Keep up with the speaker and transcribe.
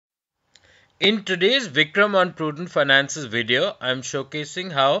In today's Vikram on Prudent Finances video, I'm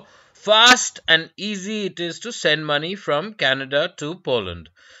showcasing how fast and easy it is to send money from Canada to Poland.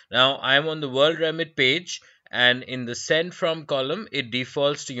 Now, I'm on the WorldRemit page, and in the Send From column, it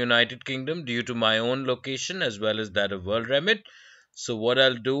defaults to United Kingdom due to my own location as well as that of WorldRemit. So what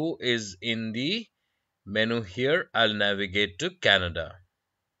I'll do is in the menu here, I'll navigate to Canada.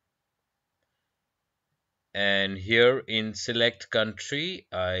 And here in select country,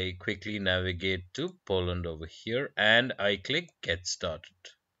 I quickly navigate to Poland over here and I click get started.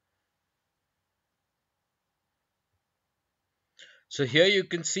 So here you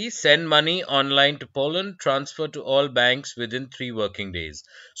can see send money online to Poland, transfer to all banks within 3 working days.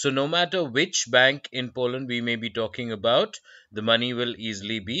 So no matter which bank in Poland we may be talking about, the money will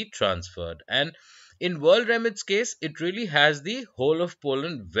easily be transferred. And in WorldRemit's case, it really has the whole of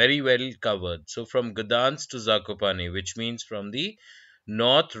Poland very well covered. So from Gdansk to Zakopane, which means from the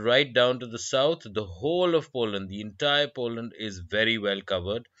north right down to the south, the whole of Poland, the entire Poland is very well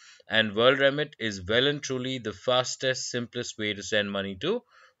covered. And WorldRemit is well and truly the fastest, simplest way to send money to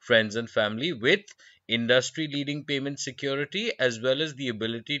friends and family with industry leading payment security as well as the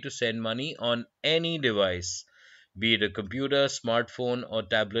ability to send money on any device. Be it a computer, smartphone, or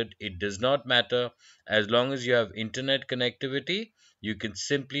tablet, it does not matter. As long as you have internet connectivity, you can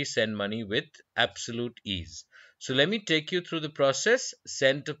simply send money with absolute ease. So let me take you through the process.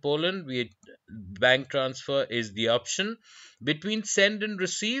 Send to Poland, bank transfer is the option. Between send and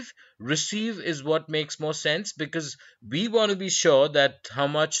receive, receive is what makes more sense because we want to be sure that how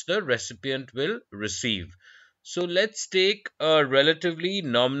much the recipient will receive. So let's take a relatively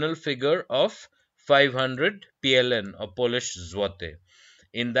nominal figure of 500 PLN or Polish zloty.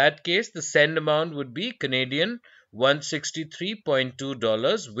 In that case, the send amount would be Canadian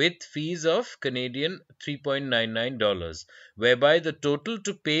 $163.2 with fees of Canadian $3.99, whereby the total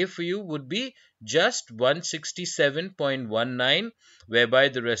to pay for you would be just 167.19, whereby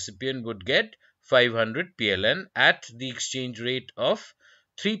the recipient would get 500 PLN at the exchange rate of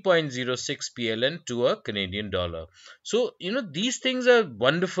 3.06 PLN to a Canadian dollar. So, these things are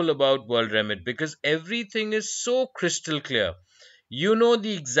wonderful about WorldRemit because everything is so crystal clear. You know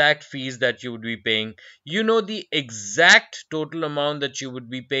the exact fees that you would be paying. You know the exact total amount that you would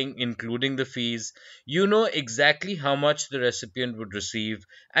be paying, including the fees. You know exactly how much the recipient would receive.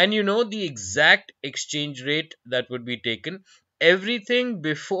 And you know the exact exchange rate that would be taken. Everything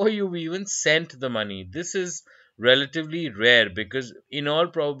before you even sent the money. This is relatively rare because in all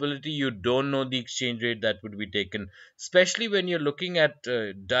probability you don't know the exchange rate that would be taken, especially when you're looking at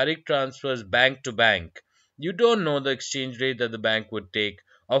direct transfers bank to bank. You don't know the exchange rate that the bank would take.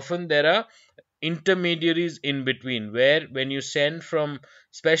 Often there are intermediaries in between where when you send from,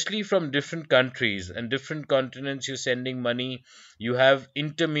 especially from different countries and different continents, you're sending money, you have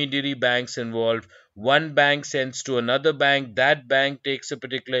intermediary banks involved. One bank sends to another bank, that bank takes a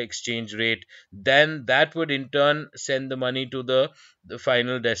particular exchange rate, then that would in turn send the money to the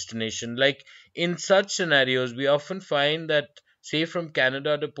final destination. Like in such scenarios we often find that, say, from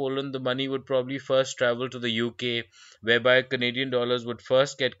Canada to Poland, the money would probably first travel to the UK, whereby Canadian dollars would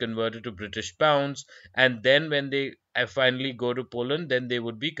first get converted to British pounds, and then when they finally go to Poland, then they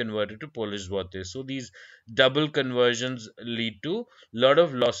would be converted to Polish zloty. So these double conversions lead to a lot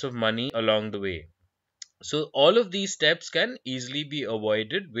of loss of money along the way. So all of these steps can easily be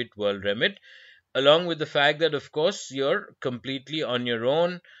avoided with WorldRemit, along with the fact that of course you're completely on your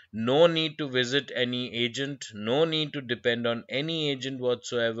own. No need to visit any agent, no need to depend on any agent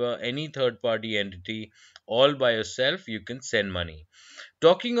whatsoever, any third party entity. All by yourself you can send money.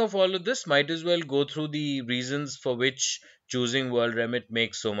 Talking of all of this, might as well go through the reasons for which choosing WorldRemit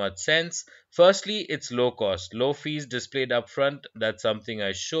makes so much sense. Firstly, it's low cost, low fees displayed upfront. That's something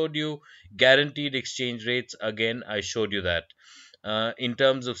I showed you. Guaranteed exchange rates, again I showed you that. In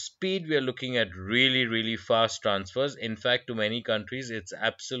terms of speed, we are looking at really, really fast transfers. In fact, to many countries, it's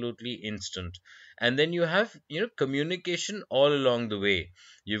absolutely instant. And then you have, communication all along the way.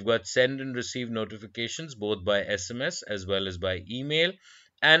 You've got send and receive notifications both by SMS as well as by email.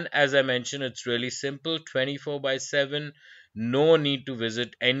 And as I mentioned, it's really simple, 24 by 7. No need to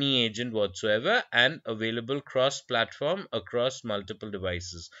visit any agent whatsoever, and available cross platform across multiple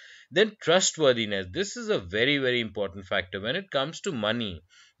devices. Then trustworthiness. This is a very, very important factor when it comes to money.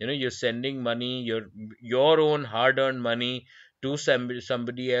 You're sending money, your own hard earned money to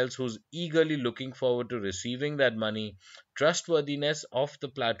somebody else who's eagerly looking forward to receiving that money. Trustworthiness of the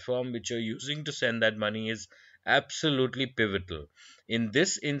platform which you're using to send that money is absolutely pivotal. In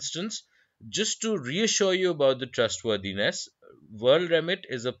this instance, just to reassure you about the trustworthiness, WorldRemit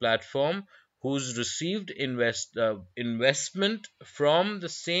is a platform who's received investment from the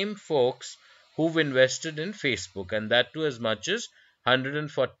same folks who've invested in Facebook, and that too as much as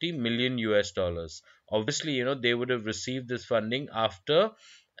 140 million US dollars. Obviously, they would have received this funding after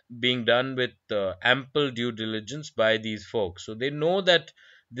being done with ample due diligence by these folks. So they know that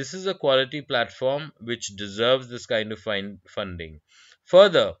this is a quality platform which deserves this kind of funding.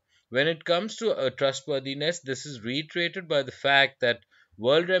 Further, when it comes to trustworthiness, this is reiterated by the fact that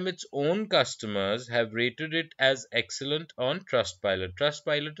WorldRemit's own customers have rated it as excellent on Trustpilot.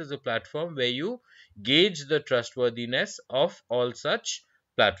 Trustpilot is a platform where you gauge the trustworthiness of all such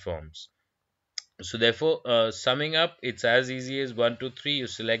platforms. So therefore, summing up, it's as easy as 1, 2, 3. You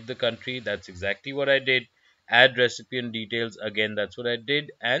select the country. That's exactly what I did. Add recipient details. Again, that's what I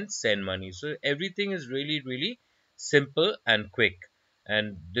did. And send money. So everything is really, really simple and quick.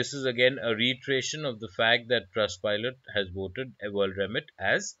 And this is again a reiteration of the fact that Trustpilot has voted WorldRemit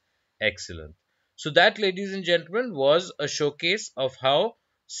as excellent. So that, ladies and gentlemen, was a showcase of how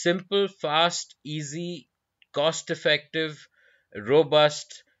simple, fast, easy, cost-effective,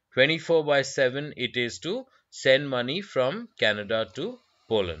 robust, 24/7 it is to send money from Canada to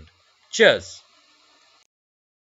Poland. Cheers.